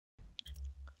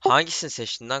Hangisini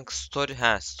seçtin lan? Story.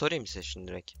 He, story mi seçtin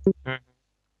direkt? Hı.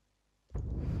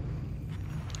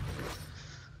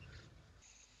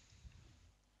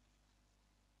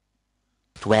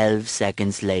 12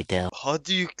 seconds later.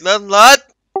 Hadi yüklen lan.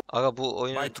 Aga bu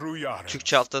oyunun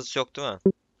Türkçe altyazısı yok değil mi?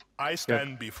 I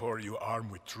stand before you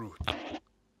armed with truth.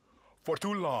 For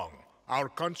too long, our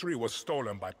country was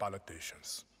stolen by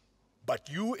politicians. But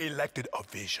you elected a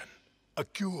vision, a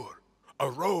cure, a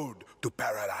road to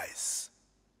paradise.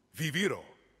 Viviro,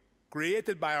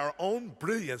 created by our own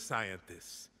brilliant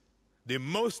scientists. The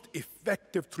most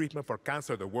effective treatment for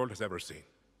cancer the world has ever seen.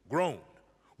 Grown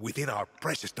within our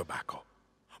precious tobacco.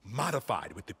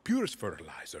 Modified with the purest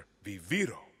fertilizer,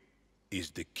 Viviro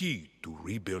is the key to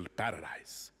rebuild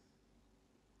paradise.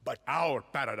 But our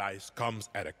paradise comes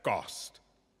at a cost.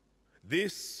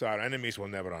 This our enemies will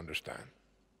never understand.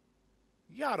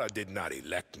 Yara did not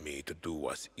elect me to do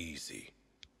what's easy,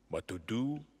 but to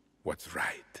do what's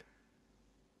right.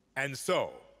 And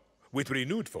so, with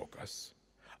renewed focus,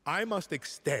 I must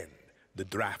extend the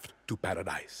draft to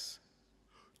paradise.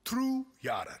 True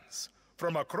Yarans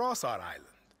from across our island,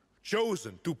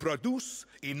 chosen to produce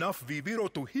enough Viviro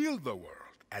to heal the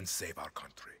world and save our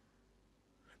country.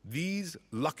 These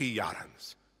lucky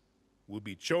Yarans will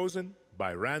be chosen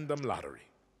by random lottery.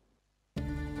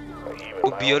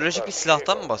 Bu biyolojik bir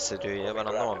silahtan mı bahsediyor ya? Ben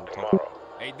anlamadım tam.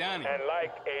 Öyle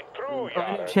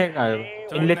bir şey galiba.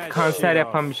 Millet kanser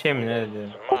yapan bir şey mi ne diyor?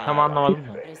 Tam anlamadım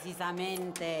da.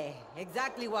 Precisamente.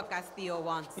 Exactly what Castillo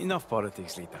wants. Enough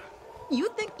politics, Lita. You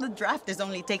think the draft is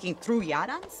only taking through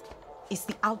Yarans? It's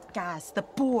the outcasts, the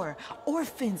poor,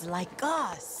 orphans like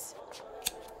us.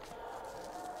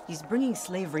 He's bringing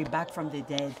slavery back from the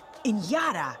dead. In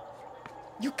Yara.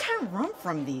 You can't run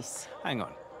from this. Hang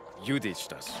on. You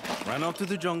ditched us. Ran off to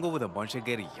the jungle with a bunch of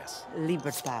guerrillas.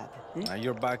 Libertad. Now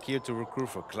you're back here to recruit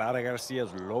for Clara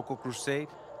Garcia's local crusade?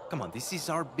 Come on, this is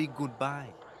our big goodbye.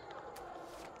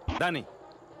 Danny,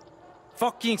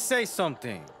 fucking say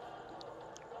something.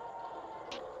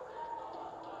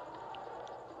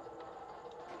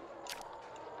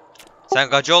 Sen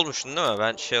gacı olmuşsun değil mi?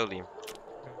 Ben şey olayım.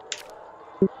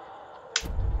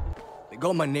 They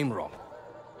got my name wrong.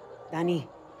 Danny,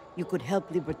 you could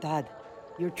help Libertad.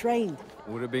 You're trained.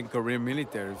 Would have been career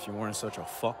military if you weren't such a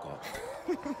fuck up.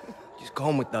 Just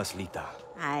come with us, Lita.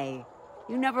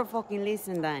 You never fucking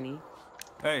listen, Danny.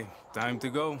 Hey, time to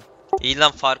go. İyi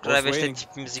lan Far Cry 5'te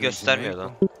tipimizi göstermiyor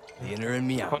lan. Dinner in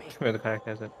Miami. Konuşmuyorduk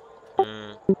herkese.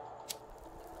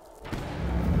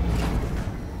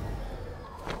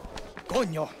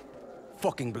 Coño!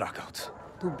 Fucking blackout.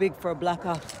 Too big for a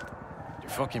blackout. You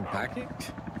fucking packing?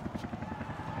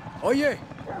 Oh yeah!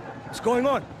 What's going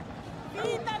on?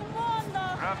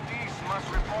 Draftees must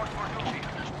report for duty.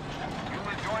 You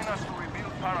will join us to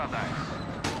rebuild paradise.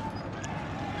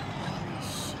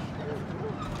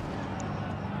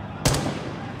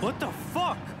 What the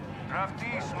fuck?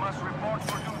 Draftees must report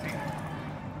for duty.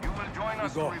 You will join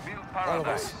us to rebuild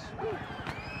paradise.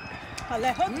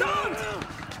 Alejo, don't!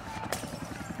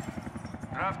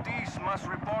 Draftees must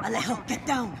report Alejo, for duty. get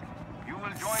down! You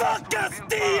will join us to rebuild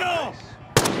paradise.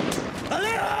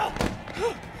 Alejo!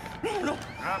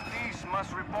 Draftees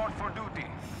must report for duty.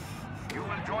 You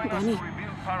will join Danny, us to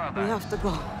rebuild paradise. we have to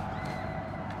go.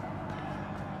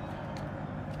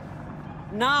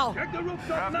 Now!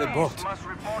 The boat. Must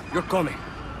report for You're coming.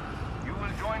 You will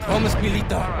join us Promise to me, rebuild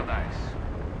Lita. paradise.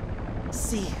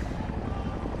 See.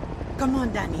 Come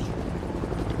on, Danny.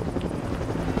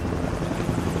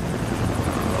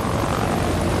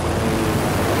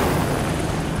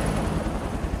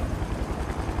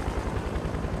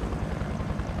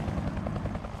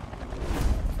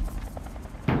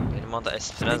 Benim adı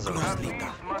Esperanza. Close, Lita.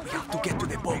 We have to get to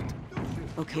the boat.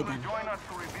 Okay, Danny. Join us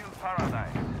to rebuild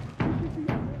paradise.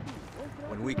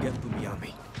 When we get to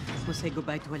Miami. We'll say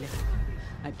goodbye to Alejo.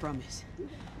 I promise.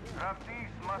 Draftees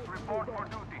must report for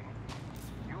duty.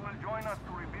 You will join us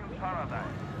to rebuild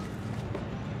paradise.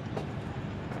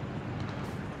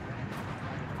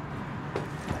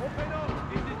 Open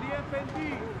up! This is the FND!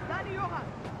 Danny Rojas!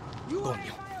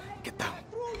 Coño, get down.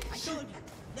 I told you,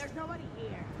 there's nobody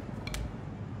here.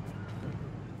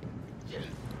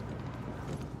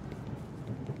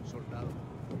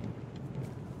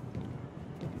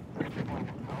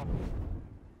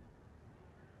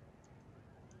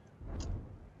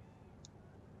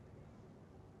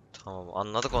 Tamam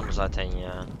anladık onu zaten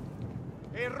ya.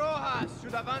 Hey Rojas!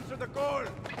 Should have answered the call!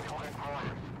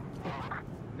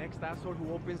 Next asshole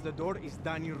who opens the door is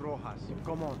Danny Rojas.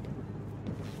 Come on.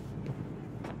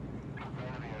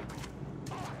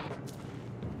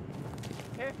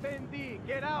 FND,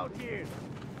 get out here!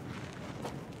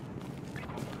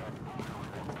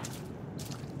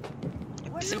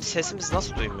 Bizim sesimiz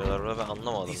nasıl duymuyorlar? Ben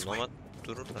anlamadım ama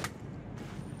durur da.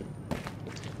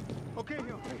 Okay, okay.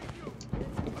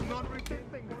 I'm not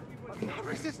resisting. I'm not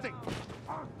resisting.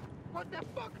 What the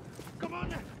fuck? Come on.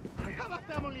 I have a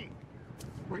family.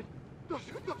 Wait. Don't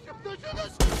shoot, don't shoot, don't shoot, don't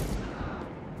shoot.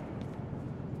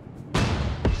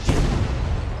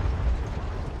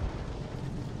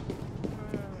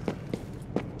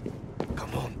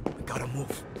 Come on, we gotta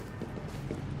move.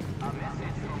 A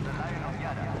message from the Lion of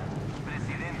Yara.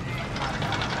 Presidente.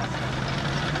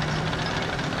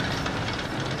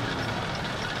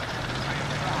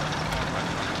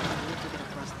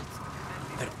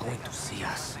 They're going to see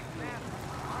us.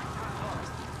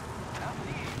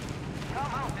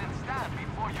 Come out and stand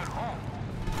before your home.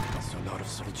 That's a lot of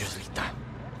soldiers, Rita.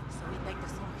 So we take the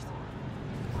source.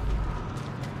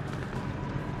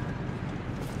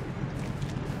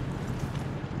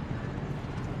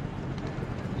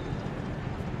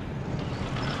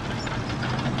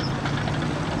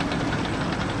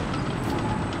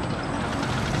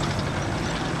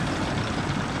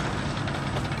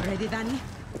 Ready, Danny?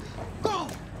 Go!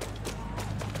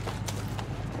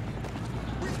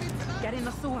 Get in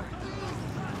the sewer.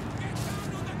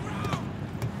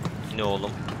 Ne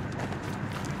oğlum?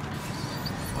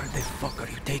 Where the fuck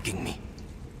are you taking me?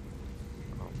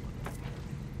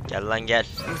 Gel lan gel.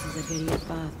 This is a guerrilla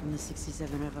path from the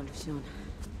 67 revolution.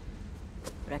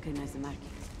 Recognize the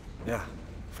markings. Yeah,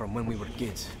 from when we were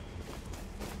kids.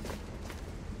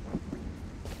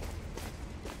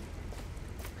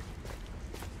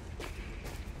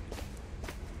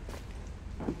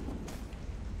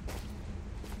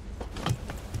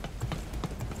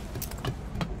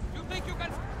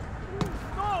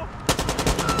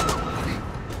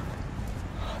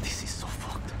 This is so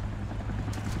fucked.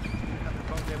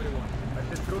 Everyone. I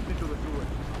sent troops into the sewer.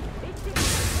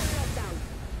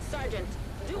 Sergeant,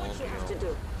 do what you have to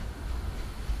do.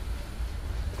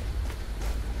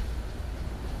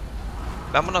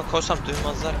 Ben buna koysam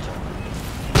duymazlar ki.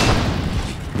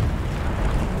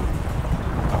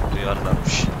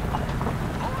 Duyarlarmış.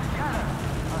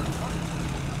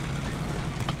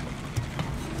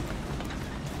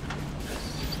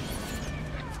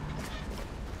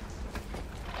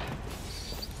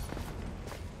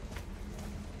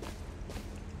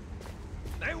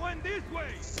 They went this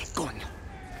way. Gone.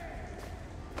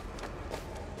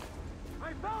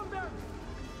 I found them.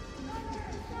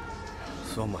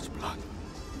 So much blood.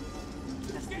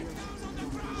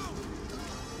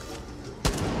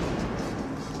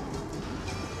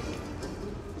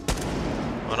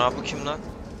 Ana bu kim lan?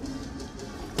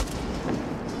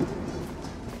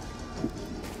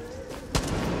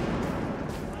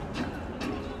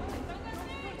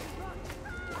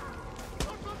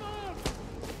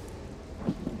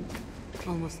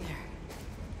 Almost there.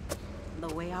 The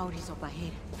way out is up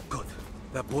ahead. Good.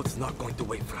 That boat's not going to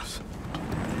wait for us.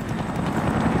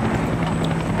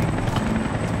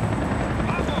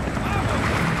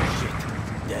 Shit.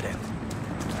 Dead end.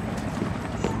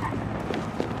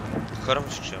 Yukarı mı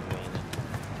çıkacağım ben yine?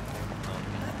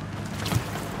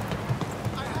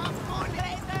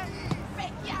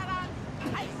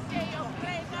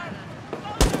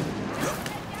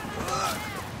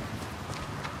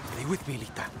 Stay with me,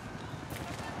 Lita.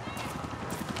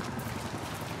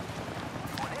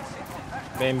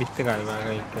 Benim bitti galiba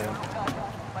kayıtlarım.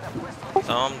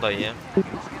 Tamam dayı.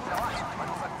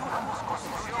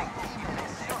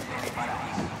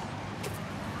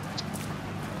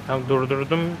 Tamam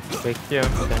durdurdum.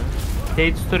 Bekliyorum bir tane.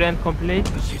 Stage to end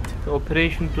complete. The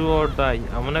operation do or die.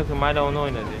 Amına koyayım hala onu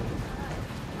oynadı.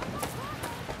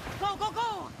 Go, go,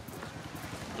 go!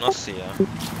 Nasıl ya?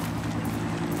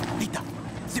 Lita,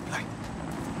 zipline.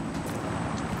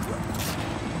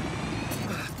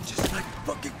 Just like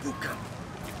fucking boot camp.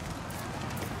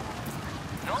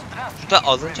 Şurada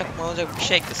alınacak mı olacak bir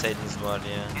şey ekleseydiniz var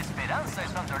ya. Esperanza is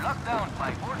under lockdown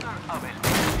by order of el.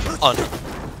 Ana.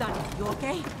 Danny, you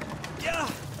okay? Yeah.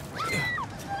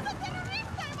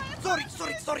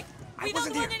 Sorry. I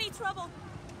wasn't here. any trouble.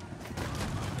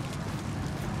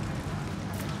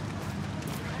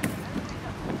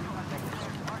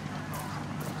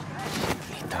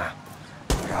 Lita,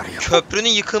 where are you? Köprünün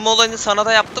yıkılma olayını sana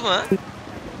da yaptı mı?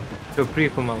 Köprü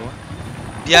yıkılma mı?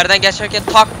 Bir yerden geçerken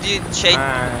tak diye şey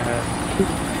Ha, evet.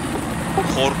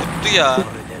 korkuttu ya.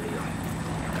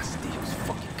 Castillo's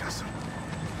fucking castle.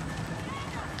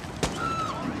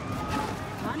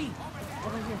 Danny,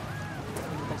 over here.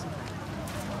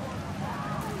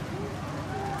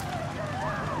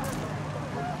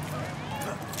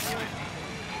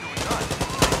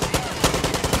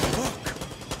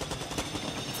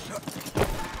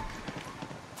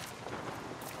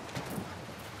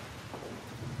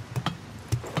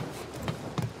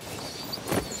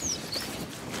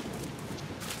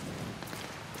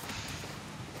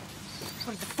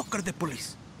 are the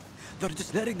police. They're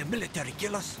just letting the military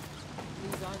kill us.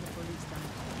 These are the police, Dan.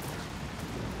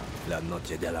 La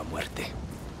noche de la muerte.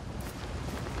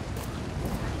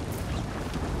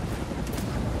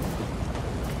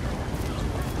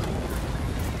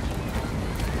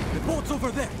 The boat's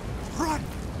over there. Run!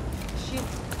 Shit.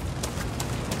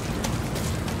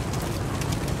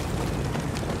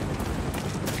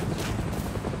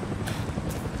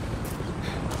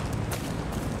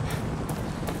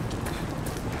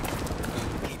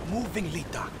 Keep moving,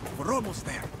 Lita. We're almost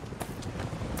there.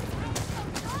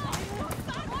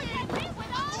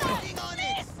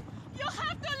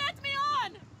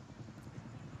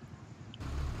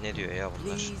 Ne diyor ya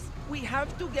bunlar? Please, we have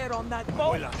to get on that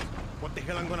boat. Abuela, what the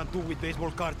hell I'm gonna do with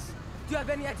baseball cards? Do you have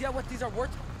any idea what these are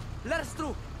worth? Let us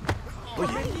through. Oye.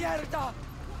 Mierda!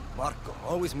 Marco,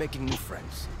 always making new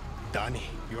friends. Danny,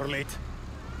 you're late.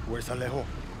 Where's Alejo?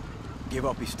 Give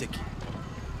up his sticky.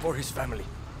 For his family.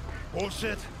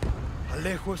 Bullshit.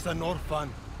 Alejo is an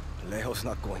orphan. Alejo's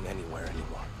not going anywhere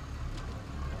anymore.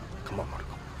 Come on,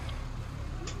 Marco.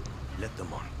 Let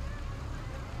them on.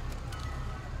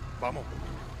 Vamos.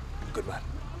 Good man.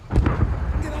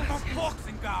 Get on the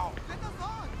boxing gown!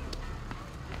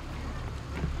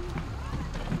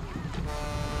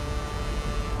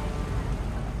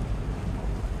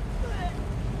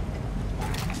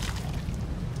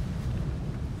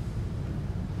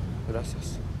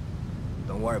 Gracias.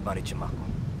 Don't worry about it, chamaco.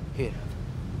 Here.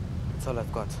 That's all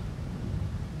I've got.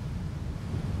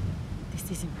 This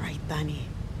isn't right, Danny.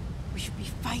 We should be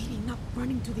fighting, not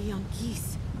running to the young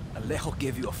geese. Alejo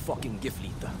gave you a fucking gift,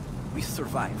 Lita. We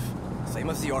survive. Same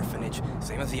as the orphanage,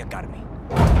 same as the academy.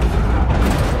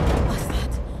 What's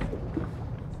that?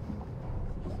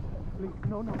 Please,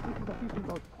 no, this is a fishing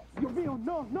boat. Dios mío,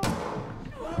 no!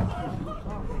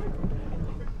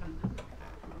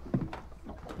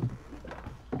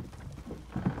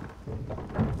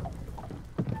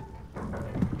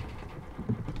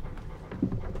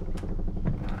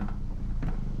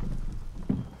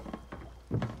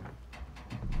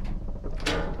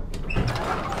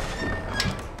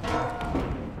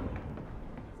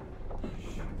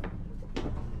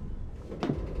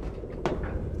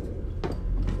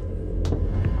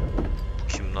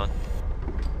 Kim lan?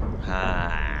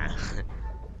 Ha.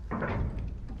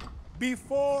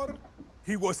 Before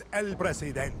he was El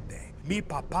Presidente, mi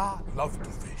papa loved to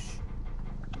fish.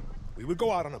 We would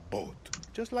go out on a boat,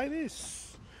 just like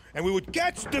this, and we would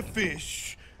catch the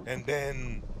fish and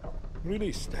then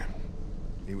release them.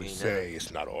 He would say,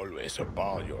 it's not always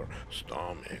about your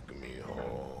stomach,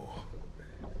 mijo.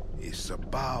 It's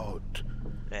about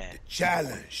the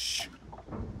challenge.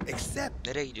 Except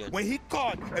Nereye gidiyorsun? when he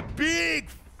caught a big,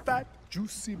 fat,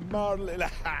 juicy marlin,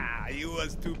 he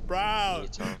was too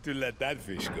proud to let that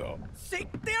fish go. Si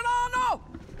tirano!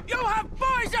 You have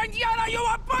poison, Yara! You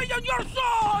have poisoned your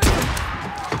soul!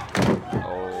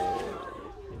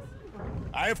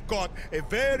 I have caught a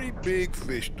very big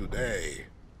fish today.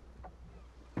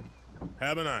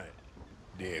 Haven't I,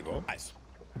 Diego?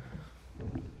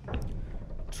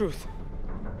 Truth.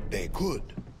 They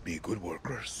could be good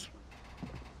workers.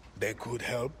 They could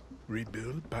help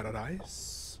rebuild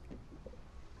paradise.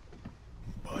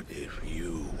 But if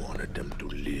you wanted them to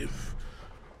live,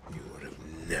 you would have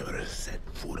never set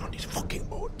foot on this fucking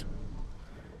boat.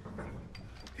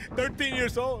 13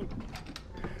 years old.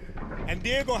 And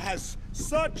Diego has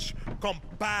such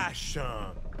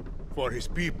compassion for his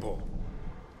people.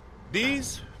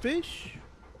 These fish,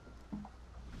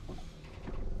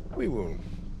 we will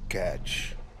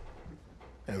catch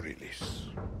and release.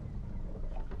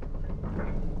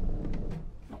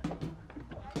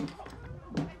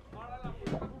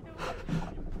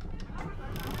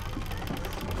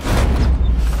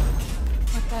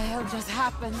 What the hell just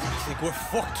happened? I think we're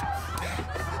fucked.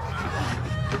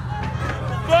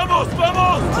 Vamos,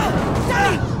 vamos!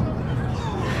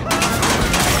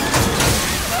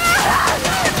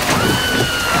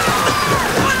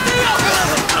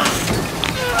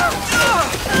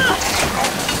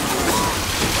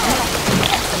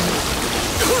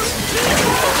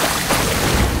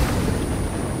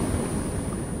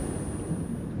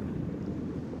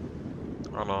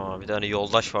 Ana bir tane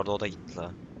yoldaş vardı, o da gitti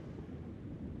la.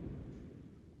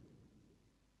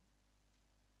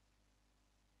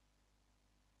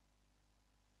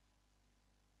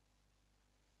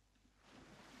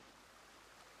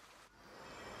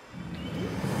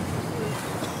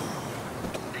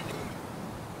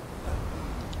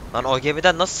 Lan o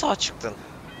gemiden nasıl sağ çıktın?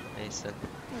 Neyse.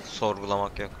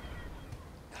 Sorgulamak yok.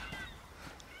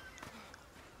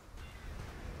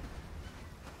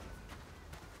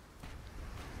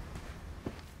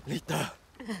 Lita,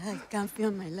 I can't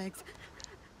feel my legs.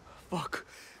 Fuck.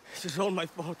 This is all my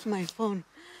fault. My phone.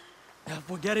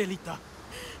 Forget it, Lita.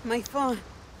 My phone.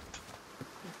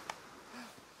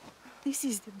 This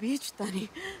is the beach, Danny.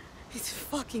 It's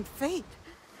fucking fate.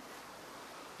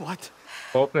 What?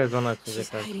 Hop ne zaman She's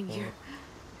açacak hiding artık? here.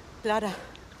 Clara.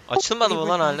 Açılmadı mı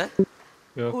lan hala?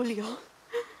 Yok. Julio.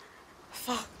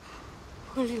 Fuck.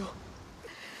 Julio.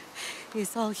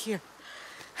 It's all here.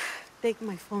 Take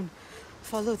my phone.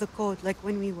 Follow the code like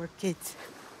when we were kids.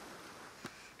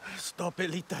 Stop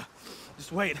it, Lita.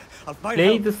 Just wait. I'll find Play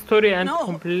help. the story and No.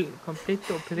 complete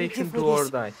the operation Looking for do or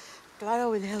this. die. Clara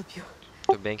will help you.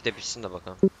 Dur benimki de bitsin de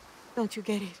bakalım. Don't you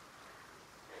get it?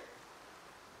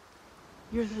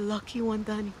 You're the lucky one,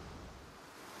 Danny.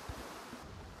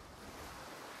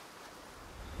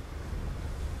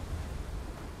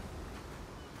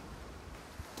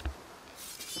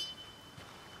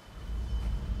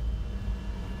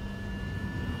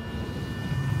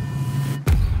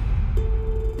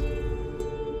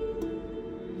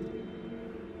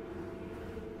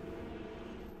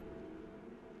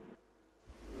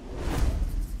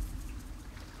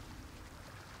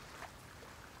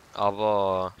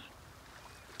 Abo.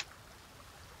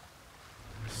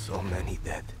 So many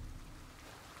dead.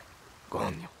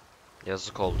 Gone.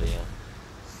 Yazık oldu ya.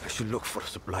 I should look for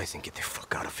supplies and get the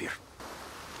fuck out of here.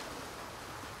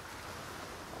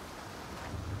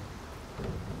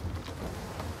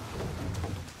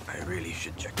 I really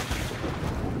should check.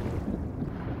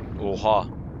 Oha.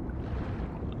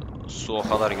 Su o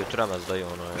kadar götüremez dayı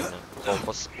onu yani.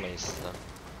 Kolpa sıkmayız size.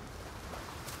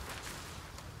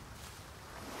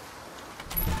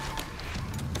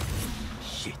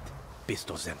 Shit.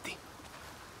 Pistol's empty.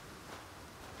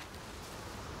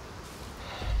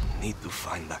 Need to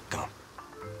find that gun.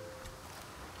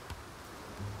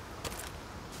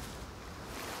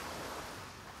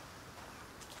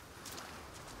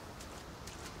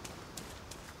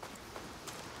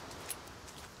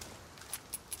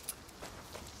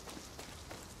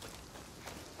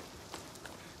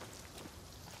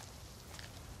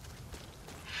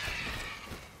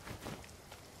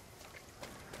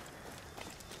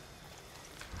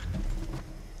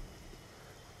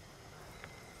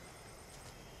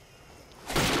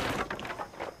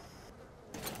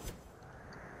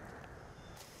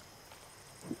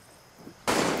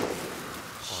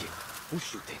 Who's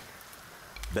shooting?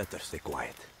 Better stay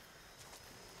quiet.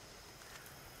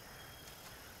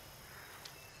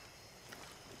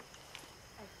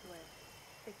 I swear,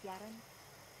 the Yaran,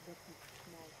 that is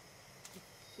small, it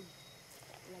stinks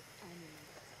like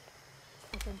animals.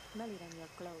 I can smell it on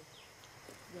your clothes,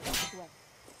 your sweat.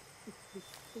 It's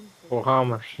distinctive. Oha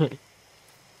ama.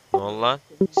 Ne oldu lan?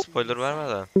 Spoiler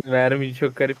vermeden. Vermeyince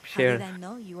çok garip bir şey How did var. I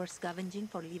know you were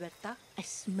scavenging for Libertad? I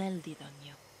smelled it on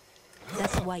you.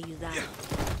 That's why you died.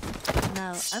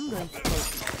 Now I'm going to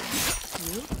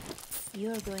take you.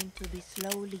 You're going to be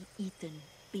slowly eaten,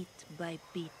 bit by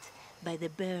bit, by the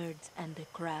birds and the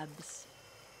crabs.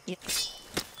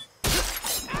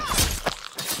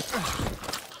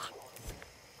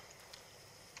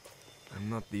 I'm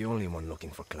not the only one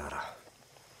looking for Clara.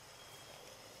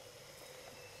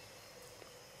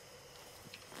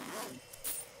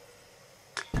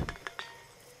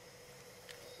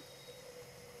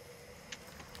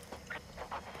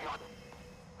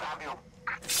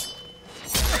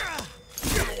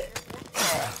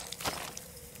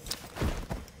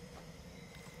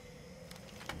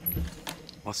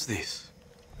 What's this?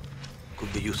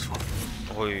 Could be useful.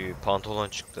 Oy pantolon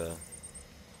çıktı.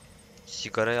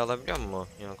 Sigarayı alabiliyor mu?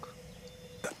 Yok.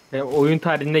 Oyun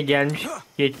tarihinde gelmiş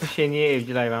geçmiş en iyi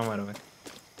evcil hayvan var bak.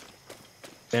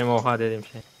 Benim oha dediğim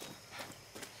şey.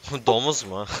 Domuz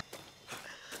mu?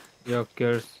 Yok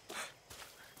görürsün.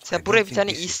 Sen buraya bir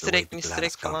tane easter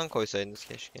egg falan koysaydınız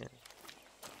keşke.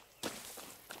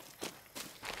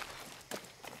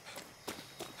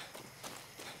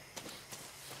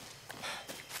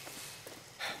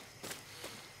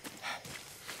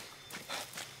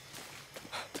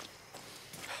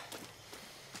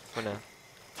 Bu ne?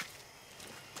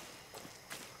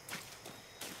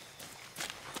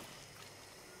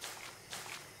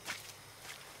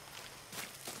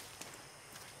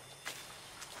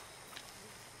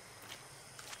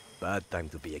 Bad time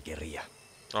to be a guerrilla.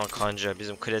 Aa kanca,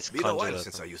 bizim klasik Been a kanca while zaten.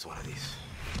 since I used one of these.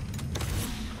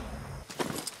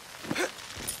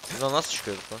 Buradan nasıl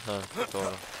çıkıyorduk lan? Ha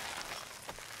doğru.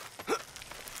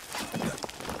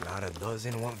 Clara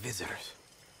doesn't want visitors.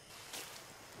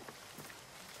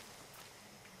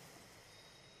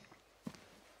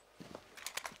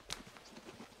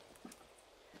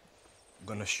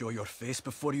 Gonna show your face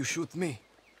before you shoot me?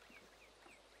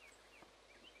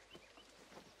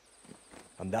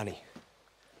 I'm Danny,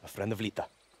 a friend of Lita.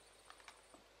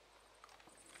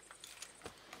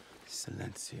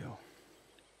 Silencio.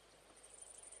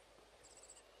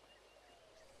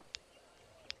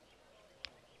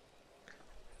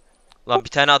 Lan bir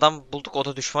tane adam bulduk, o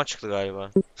da düşman çıktı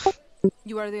galiba.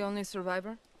 You are the only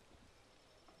survivor?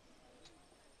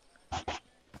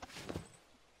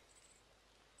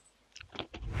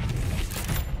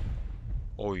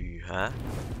 Oy ha?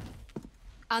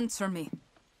 Answer me.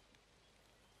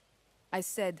 I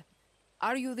said,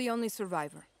 are you the only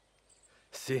survivor?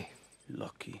 Si,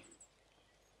 lucky.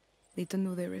 Need to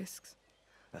know the risks.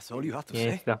 That's all you have to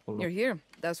Yeni say? silah buldum. You're here.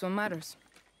 That's what matters.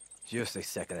 Just a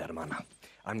second, hermana.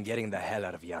 I'm getting the hell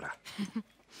out of Yara.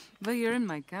 But you're in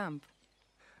my camp.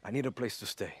 I need a place to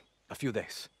stay. A few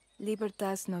days.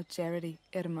 Libertad's no charity,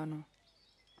 hermano.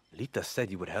 Lita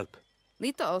said you would help.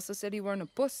 Lita also said you weren't a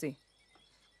pussy.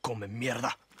 Come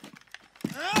mierda!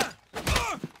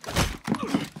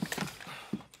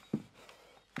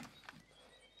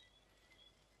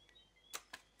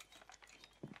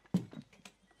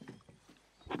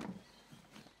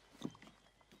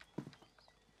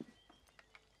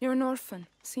 You're an orphan,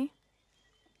 see?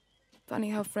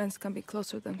 Funny how friends can be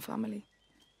closer than family.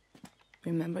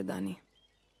 Remember, Danny,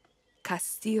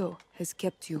 Castillo has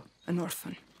kept you an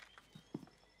orphan.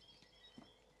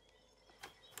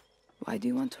 Why do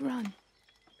you want to run?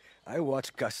 I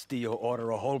watched Castillo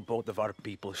order a whole boat of our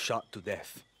people shot to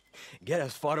death. Get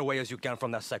as far away as you can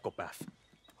from that psychopath.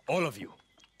 All of you.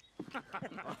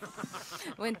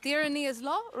 When tyranny is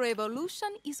law, revolution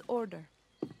is order.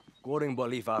 Quoting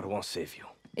Bolivar won't save you.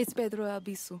 It's Pedro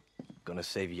Albizu. Gonna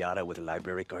save Yara with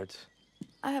library cards?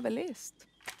 I have a list.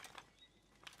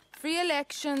 Free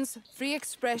elections, free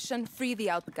expression, free the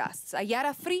outcasts. A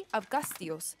Yara free of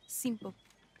Castillos. Simple.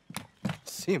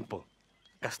 Simple.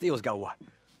 Castillo's got what?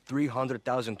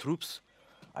 300,000 troops?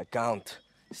 I count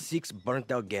 6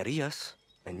 burnt-out guerrillas,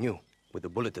 and you, with a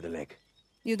bullet to the leg.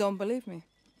 You don't believe me?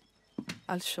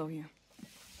 I'll show you.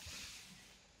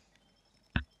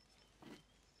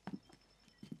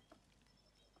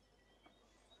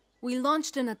 We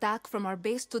launched an attack from our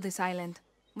base to this island.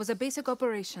 It was a basic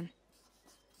operation.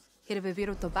 Hit a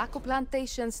Viviro tobacco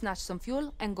plantation, snatch some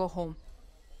fuel, and go home.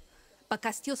 But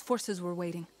Castillo's forces were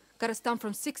waiting. Got us down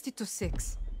from 60 to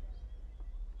 6.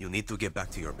 You need to get back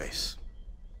to your base.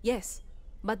 Yes,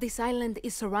 but this island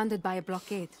is surrounded by a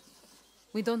blockade.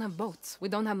 We don't have boats, we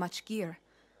don't have much gear.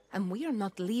 And we are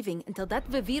not leaving until that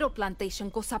Viviro plantation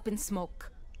goes up in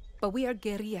smoke. But we are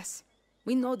guerrillas.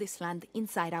 We know this land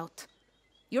inside out.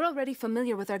 You're already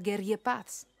familiar with our guerrilla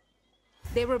paths.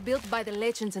 They were built by the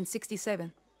legends in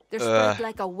 67. They're spread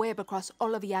like a web across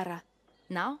all of Yara.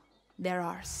 Now, they're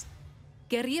ours.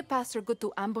 Guerrilla paths are good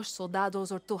to ambush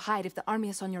soldados or to hide if the army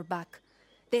is on your back.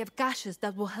 They have caches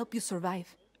that will help you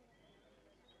survive.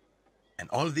 And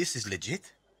all this is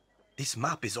legit? This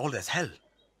map is old as hell.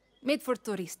 Made for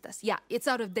turistas. Yeah, it's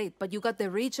out of date, but you got the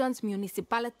regions,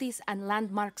 municipalities, and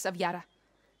landmarks of Yara.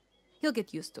 You'll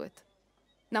get used to it.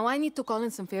 Now I need to call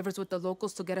in some favors with the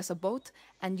locals to get us a boat,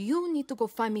 and you need to go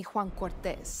find me Juan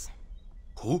Cortez.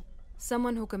 Who?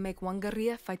 Someone who can make one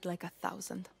guerrilla fight like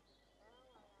 1,000.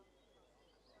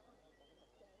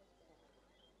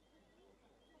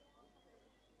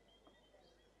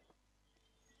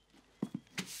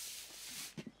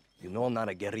 You know I'm not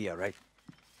a guerrilla, right?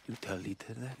 You tell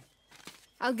Lita then.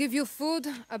 I'll give you food,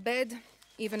 a bed,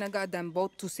 even a goddamn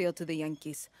boat to sail to the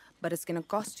Yankees. But it's gonna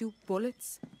cost you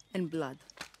bullets and blood.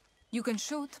 You can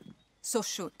shoot, so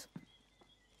shoot.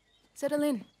 Settle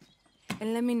in,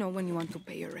 and let me know when you want to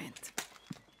pay your rent.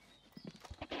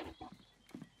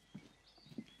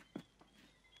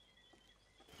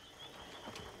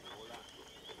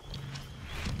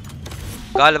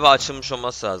 Galiba açılmış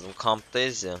olması lazım.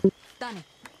 Kamptayız ya. Danny.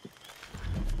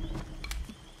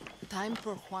 Time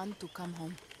for Juan to come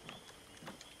home.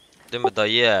 Değil mi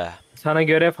dayı? Sana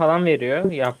görev falan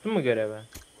veriyor. Yaptın mı görevi?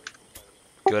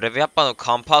 Görevi yapmadım.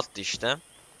 Kampa attı işte.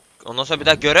 Ondan sonra bir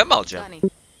daha görev mi alacağım? Danny.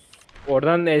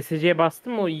 Oradan SC'ye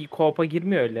bastın mı o co-op'a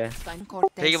girmiyor öyle. Find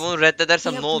Cortez. Peki bunu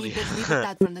reddedersem He ne helped me oluyor? get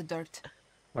Libertad from the dirt.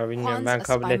 Ha, bilmiyorum, Juan's ben a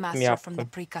kabul spy ettim, master from the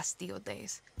yaptım. pre-Castillo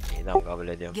days. İyi, tamam, kabul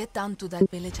ediyorum. Get down to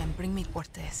that village and bring me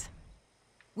Cortez.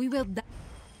 We will die.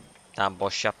 Tamam,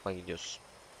 boş yapma, gidiyorsun.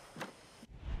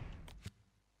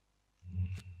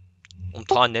 Oğlum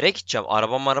ta nereye gideceğim?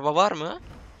 Araba var mı?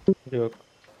 Yok.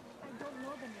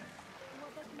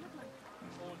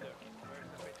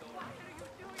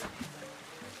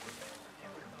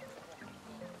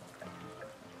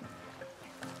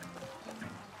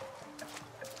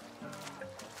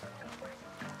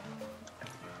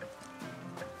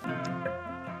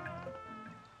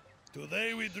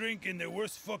 Today we drink in the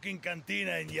worst fucking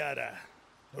cantina in Yara.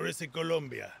 Or is it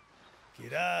Colombia?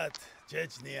 Kirat,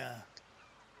 Chechnya.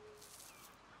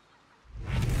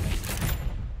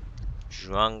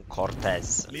 Juan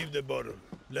Cortez. Leave the bottle.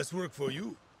 Let's work for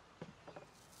you.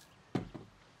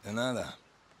 De nada.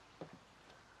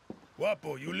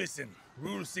 Guapo, you listen.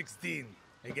 Rule 16.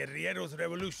 A guerrillero's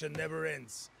revolution never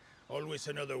ends. Always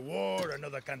another war,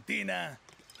 another cantina,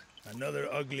 another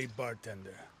ugly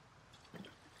bartender.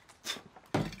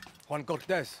 Juan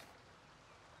Cortez.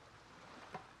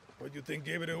 What do you think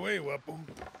gave it away, Guapo?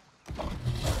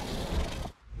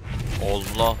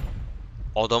 Allah.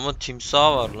 Adamın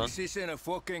timsahı var lan. This isn't a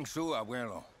fucking zoo,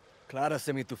 abuelo. Clara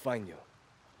sent me to find you.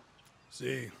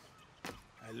 See,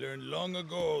 I learned long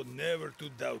ago never to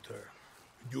doubt her.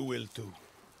 You will too.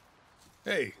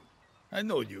 Hey, I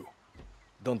know you.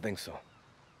 Don't think so.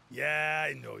 Yeah,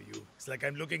 I know you. It's like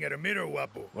I'm looking at a mirror,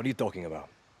 Guapo. What are you talking about?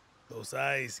 Those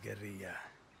eyes, guerrilla.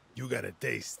 You got a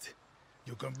taste.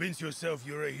 You convince yourself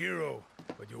you're a hero,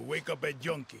 but you wake up a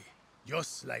junkie,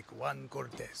 just like Juan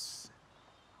Cortez.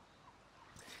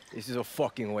 This is a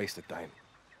fucking waste of time.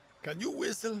 Can you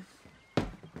whistle?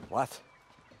 What?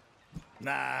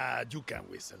 Nah, you can't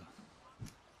whistle.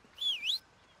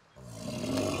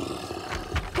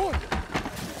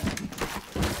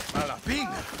 A la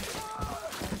pinga.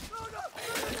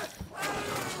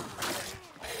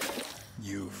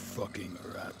 You fucking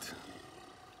rat.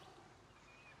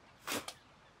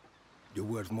 You're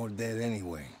worth more dead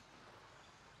anyway.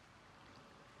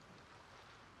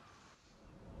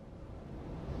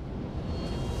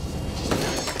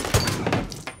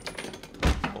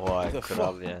 Vay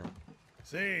kral ya.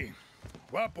 See,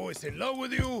 Guapo is in love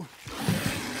with you,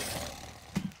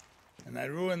 and I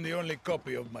ruined the only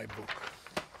copy of my book.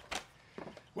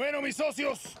 Bueno, mis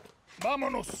socios,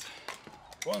 vámonos.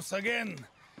 Once again,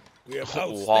 we have Oha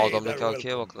outstayed our adamdaki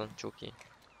AK'ye welcome. bak lan, çok iyi.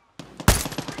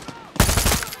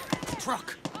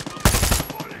 Truck.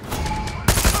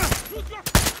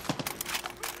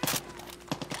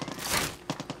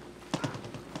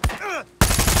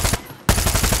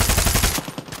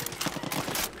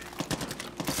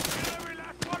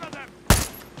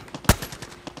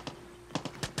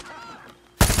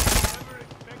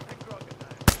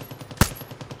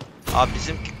 Abi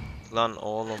bizim lan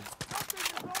oğlum.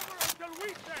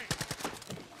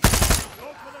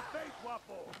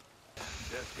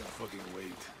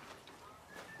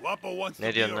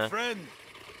 Ne diyorsun lan?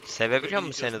 Sevebiliyor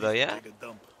musun seni dayı ya?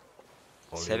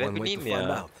 Sevebileyim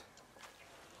ya.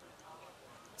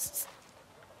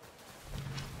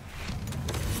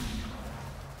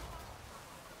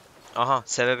 Aha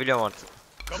sevebiliyorum artık.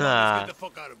 Ha.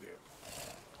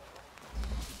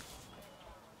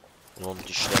 Oğlum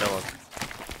dişlere bak.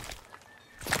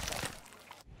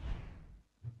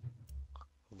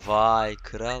 Vay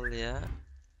kral ya.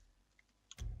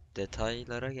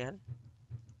 Detaylara gel.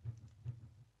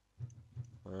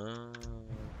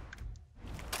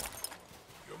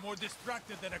 You're more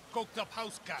distracted than a coked up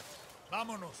house cat.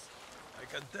 Vámonos. I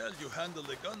can tell you handled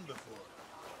a gun before.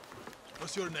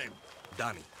 What's your name?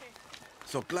 Danny.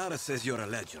 So Clara says you're a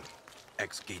legend.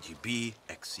 Ex-KGB,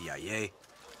 ex-CIA.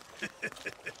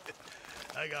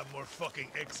 I got more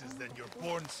fucking X's than your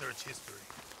porn search history.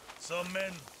 Some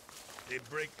men, they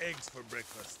break eggs for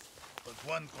breakfast. But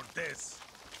Juan Cortez,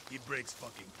 he breaks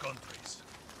fucking countries.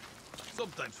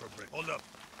 Sometimes for breakfast. Hold up.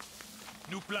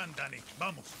 New plan, Danny.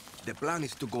 Vamos. The plan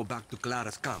is to go back to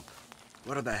Clara's camp.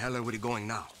 Where the hell are we going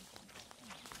now?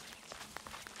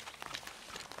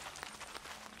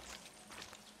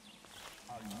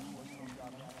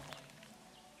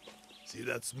 See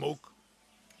that smoke?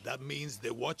 That means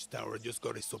the watchtower just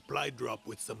got a supply drop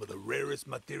with some of the rarest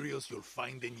materials you'll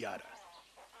find in Yara.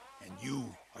 And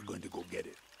you are going to go get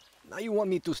it. Now you want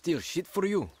me to steal shit for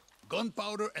you?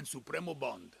 Gunpowder and Supremo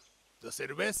Bond. The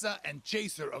cerveza and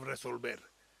chaser of Resolver.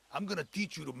 I'm gonna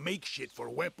teach you to make shit for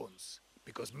weapons.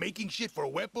 Because making shit for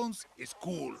weapons is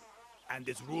cool. And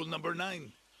it's rule number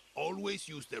 9. Always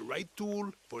use the right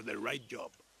tool for the right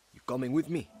job. You coming with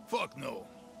me? Fuck no.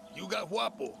 You got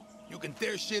Guapo. You can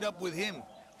tear shit up with him.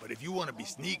 But if you want to be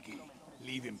sneaky,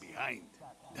 leave him behind.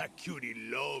 That cutie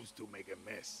loves to make a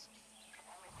mess.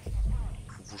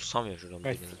 Vursam ya şuradan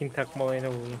Ben birini. skin takma olayını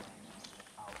buldum.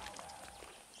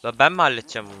 La ben mi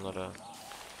halledeceğim bunları?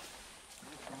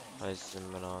 Hay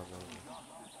sizin ben ağzım.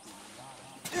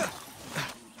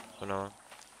 Bu ne lan?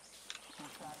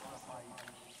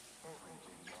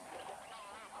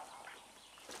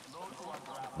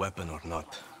 Weapon or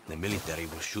not, the military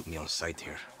will shoot me on sight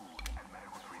here.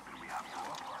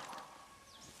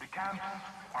 The camps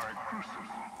are a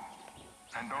crucible,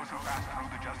 and those who pass through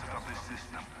the justice of this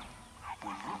system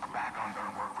will look back on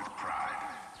their work with pride.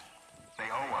 They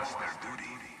owe us their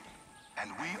duty,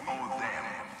 and we owe them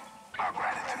our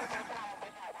gratitude.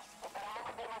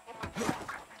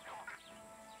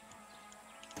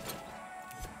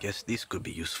 Guess this could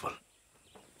be useful.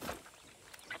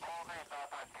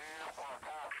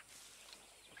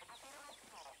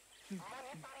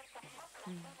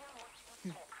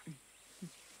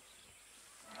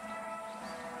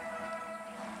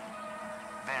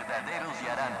 Verdaderos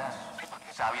yaranos.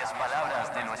 Sabias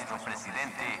palabras de nuestro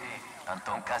presidente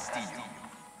Antón Castillo.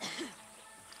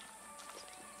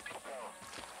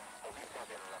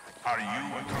 Are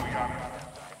you a true Yana?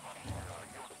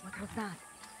 What was that?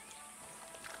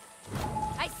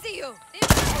 I see you.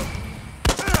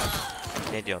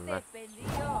 Ne diyorsun lan?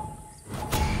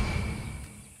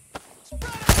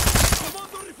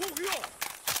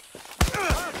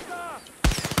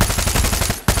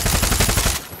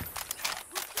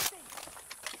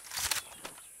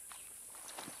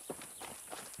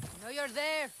 No, you're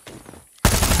there.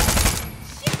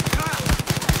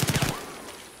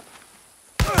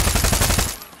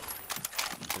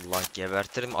 Allah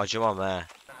gebertirim, acımam he.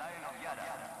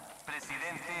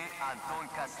 Presidente Antón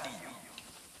Castillo.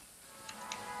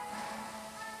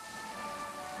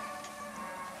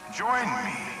 Join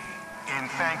me in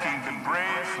thanking the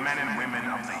brave men and women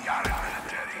of the Yara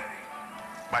military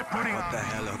by putting What the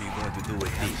hell are you going to do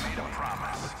with these? a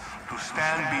promise to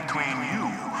stand between you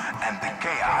and the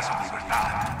chaos of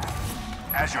Libertad.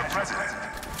 As your president,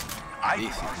 I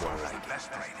This is more the like best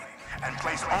training and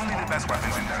place only the best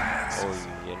weapons in their hands.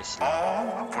 Oy, yeni silah.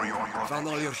 All for your Found protection.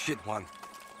 all your shit, Juan.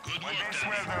 When they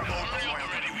swear their oath of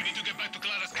loyalty,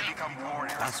 they become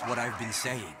warriors. That's what I've been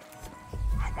saying.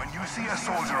 When you see a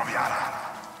soldier of Yara,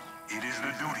 it is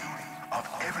the duty of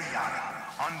every Yara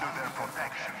under their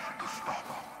protection to stop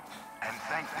and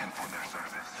thank them for their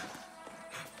service.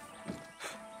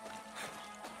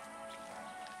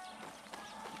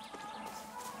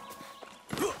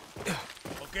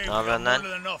 Okay, Ne yapıyorsun lan?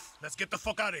 enough. Let's get the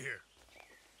fuck out of here.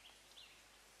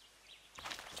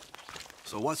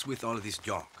 So what's with all this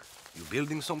junk? You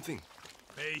building something?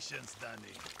 Patience,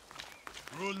 Danny.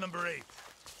 Rule number 8.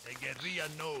 A guerrilla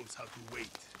knows how to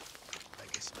wait.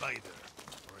 Like a spider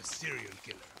or a serial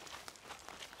killer.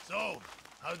 So,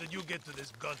 how did you get to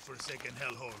this godforsaken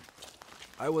hellhole?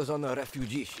 I was on a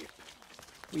refugee ship.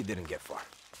 We didn't get far.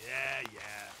 Yeah.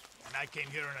 And I came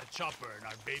here in a chopper in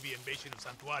our baby invasion of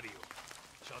Santuario.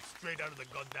 Shot straight out of the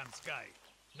goddamn sky.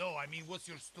 No, I mean, what's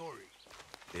your story?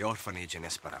 The orphanage in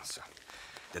Esperanza.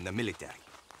 Then the military.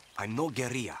 I'm no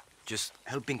guerrilla. Just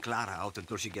helping Clara out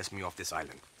until she gets me off this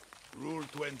island. Rule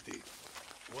 20.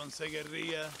 Once a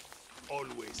guerrilla,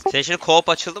 always. Senin şimdi co-op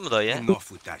açıldı mı dayı? Enough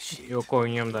with that shit. Yok,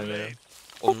 oynuyorum da ya.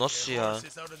 O nasıl ya?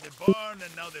 Horses out of the barn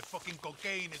and now the fucking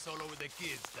cocaine is all over the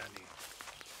kids, Danny.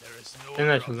 There is no Sen other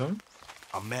açıldın mı?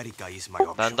 America is my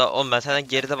option. Ben de oğlum ben senden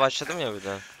geride başladım ya bir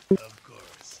de. option, of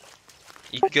course.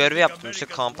 İlk görevi yaptım işte,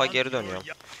 kampa geri dönüyorum.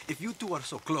 If you two are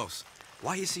so close,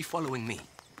 why is he following me?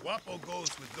 Guapo goes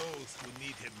with those who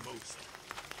need him most.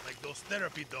 Like those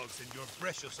therapy dogs in your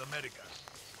precious America.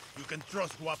 You can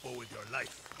trust Guapo with your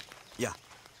life. Yeah,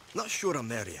 not sure I'm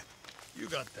there yet. You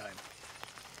got time.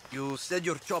 You said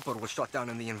your chopper was shot down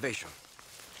in the invasion.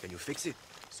 Can you fix it?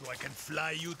 So I can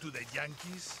fly you to the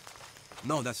Yankees?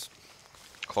 No, that's...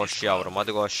 Koş yavrum,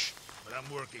 hadi koş. But I'm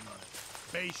working on it.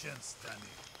 Patience,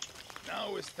 Danny.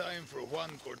 Now it's time for Juan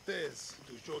Cortez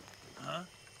to show... Huh?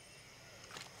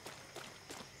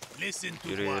 Listen to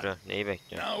Yürü Juan. yürü, neyi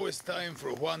bekliyorsun? Now it's time for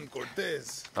Juan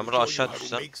Cortez Ben to burada show aşağı you how to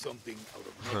düşsem. make something out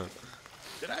of nothing.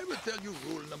 Then I will tell you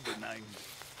rule number 9.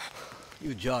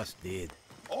 You just did.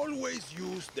 Always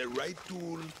use the right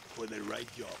tool for the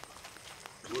right job.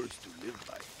 Words to live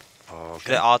by.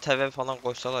 Şuraya ATV falan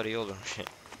koysalar iyi olurmuş.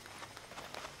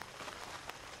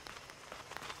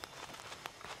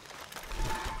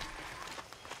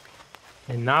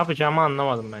 Ne yapacağımı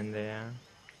anlamadım ben de ya.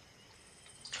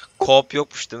 Co-op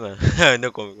yokmuş değil mi? Ne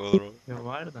komik olur mu? Ya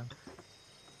var da.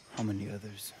 How many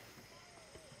others?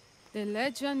 The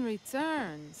legend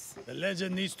returns. The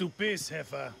legend needs to piss,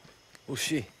 Jefa. Who's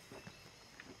she?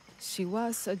 She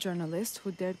was a journalist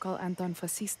who dared call Anton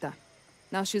fascista.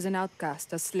 Now she's an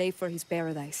outcast, a slave for his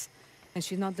paradise. And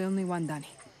she's not the only one, Danny.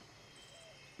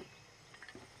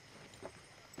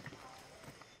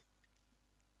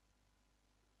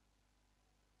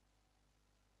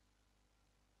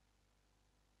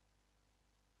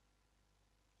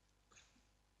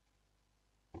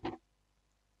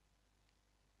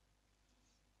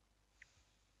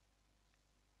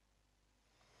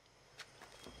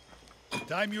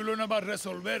 Time you learn about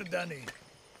resolver, Danny.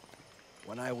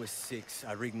 When I was 6,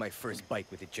 I rigged my first bike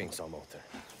with a chainsaw motor.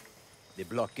 The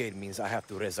blockade means I have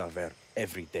to resolver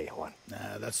every day, Juan.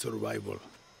 Nah, that's survival.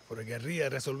 For a guerrilla,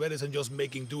 resolver isn't just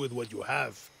making do with what you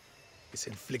have. It's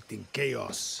inflicting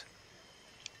chaos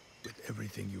with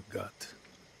everything you got.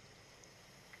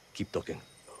 keep talking.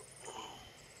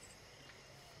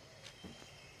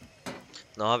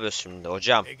 Ne yapıyoruz şimdi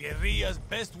hocam? A guerrilla's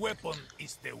best weapon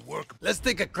is the work. Let's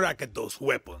take a crack at those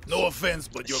weapons. No offense,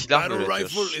 but your Silah battle üretiyoruz.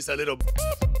 rifle is a little...